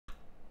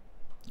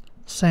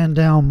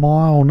Sandown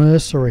Mile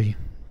Nursery,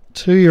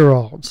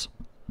 2-year-olds,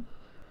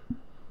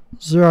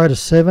 0 to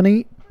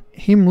 70.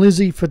 Him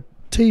Lizzie for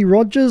T.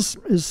 Rogers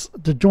is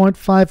the joint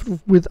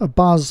favourite with a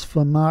buzz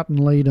for Martin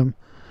Leadham,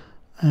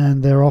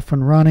 and they're off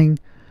and running,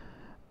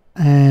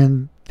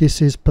 and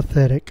this is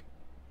pathetic.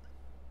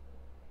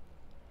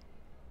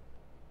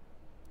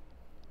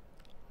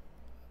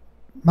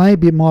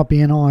 Maybe it might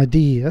be an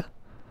idea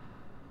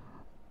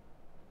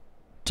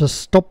to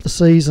stop the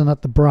season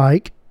at the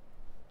break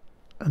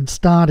and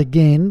start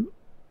again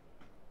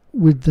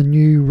with the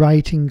new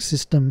rating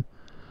system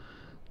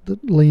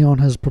that Leon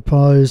has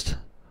proposed,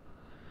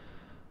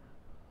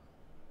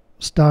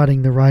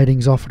 starting the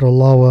ratings off at a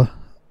lower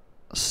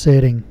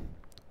setting.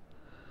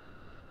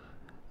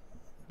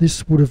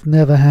 This would have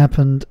never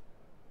happened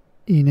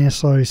in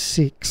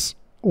SO6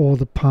 or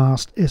the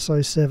past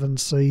SO7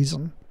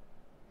 season.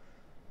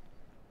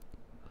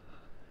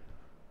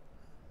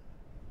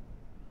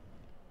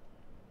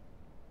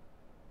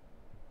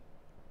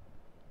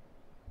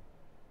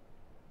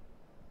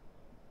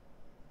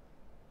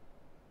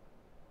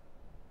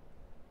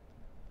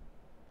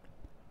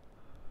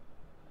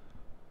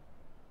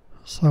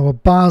 So a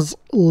buzz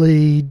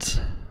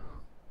leads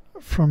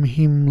from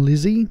Him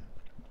Lizzie,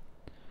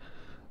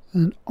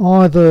 and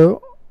either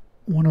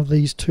one of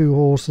these two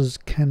horses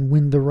can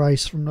win the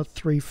race from the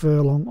 3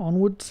 furlong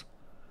onwards.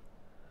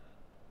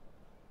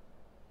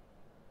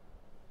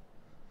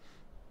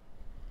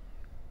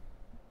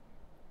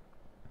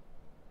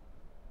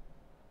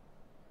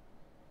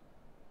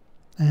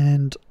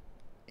 And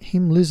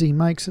Him Lizzie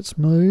makes its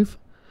move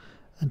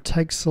and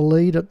takes the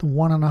lead at the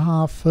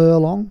 1.5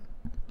 furlong.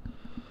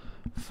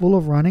 Full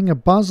of running. A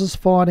buzz is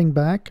fighting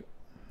back,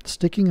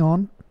 sticking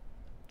on.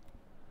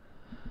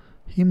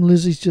 Him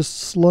Lizzie's just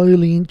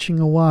slowly inching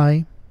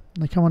away.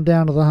 They're coming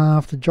down to the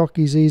half. The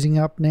jockey's easing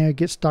up now,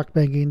 gets stuck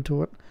back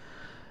into it.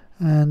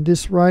 And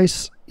this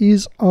race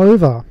is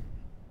over.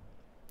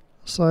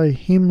 So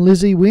Him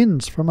Lizzie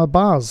wins from a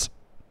buzz.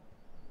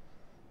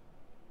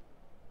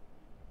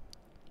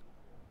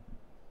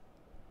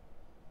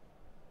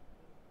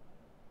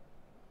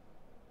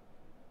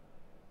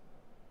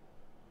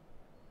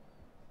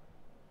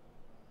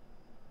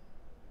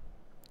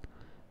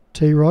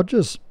 T.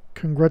 Rogers,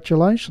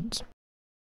 congratulations.